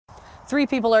3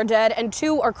 people are dead and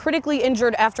 2 are critically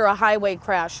injured after a highway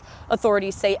crash.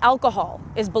 Authorities say alcohol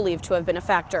is believed to have been a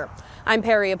factor. I'm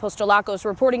Perry Apostolakos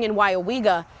reporting in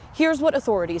Weyauwega. Here's what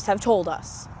authorities have told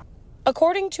us.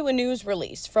 According to a news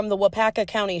release from the Waupaca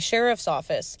County Sheriff's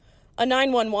Office, a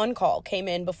 911 call came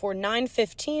in before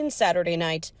 9:15 Saturday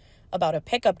night about a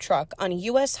pickup truck on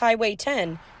U.S. Highway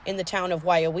 10 in the town of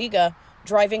Weyauwega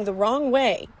driving the wrong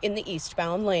way in the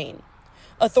eastbound lane.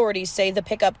 Authorities say the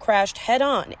pickup crashed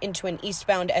head-on into an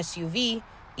eastbound SUV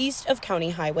east of County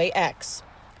Highway X.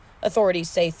 Authorities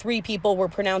say 3 people were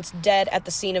pronounced dead at the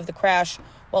scene of the crash,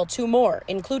 while 2 more,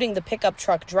 including the pickup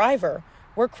truck driver,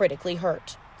 were critically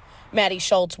hurt. Maddie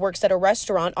Schultz works at a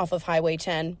restaurant off of Highway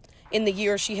 10. In the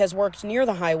years she has worked near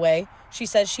the highway, she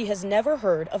says she has never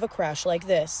heard of a crash like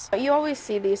this. You always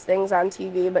see these things on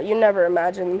TV, but you never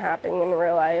imagine them happening in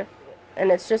real life.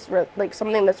 And it's just like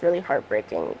something that's really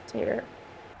heartbreaking to hear.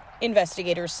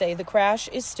 Investigators say the crash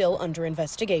is still under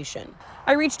investigation.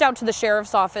 I reached out to the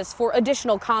sheriff's office for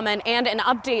additional comment and an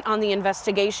update on the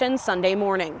investigation Sunday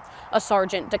morning. A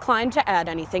sergeant declined to add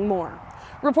anything more.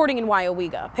 Reporting in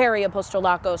Weyauwega, Perry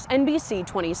Apostolakos, NBC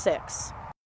 26.